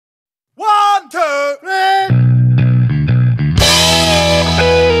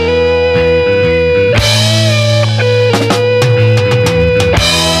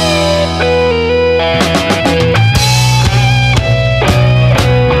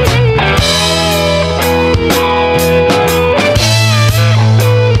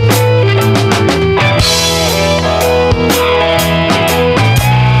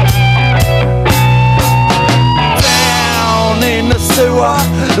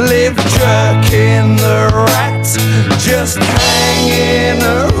live jerking the rat, just hanging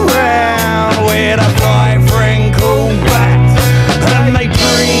around with a boyfriend called Bat. And they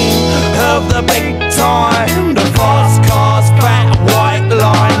dream of the big time, the fast cars, fat white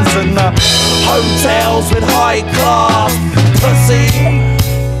lines, and the hotels with high class pussy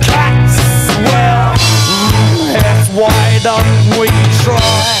cats. Well, that's why don't we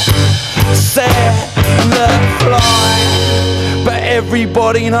try set the fly? But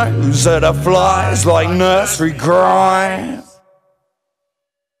everybody knows that a fly's like Nursay Grime.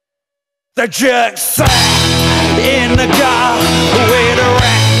 The jerk sat in the car with a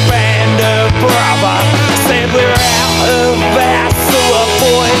rat band of brother. Said we're out of our sewer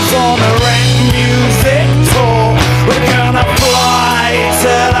boys on a rat music tour. We're gonna fly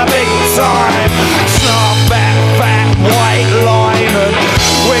to the big time, snarf that fat white line, and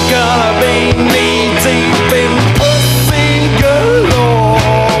we're gonna be knee deep in pussy galore.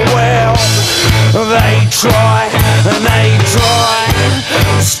 Well, they try and they try,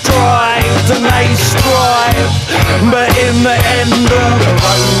 strive and they strive, but in the end all the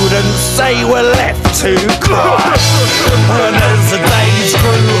rodents say we're left to cry. And as the days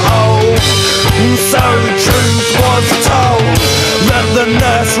grew old, so truth was told that the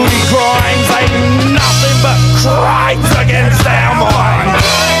nursery grinds ain't nothing but crimes against our minds.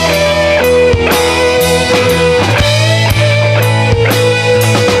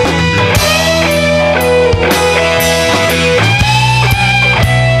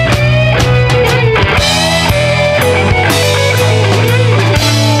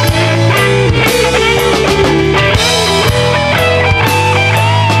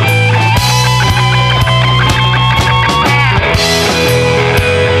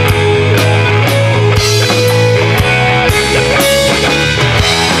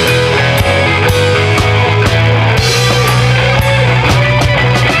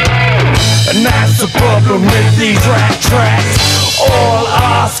 And that's the problem with these rat tracks, all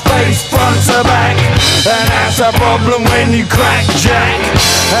arse, face, front to back. And that's the problem when you crack Jack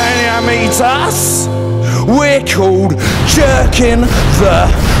and you meet us. We're called Jerkin the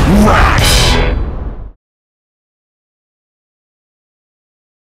Rat.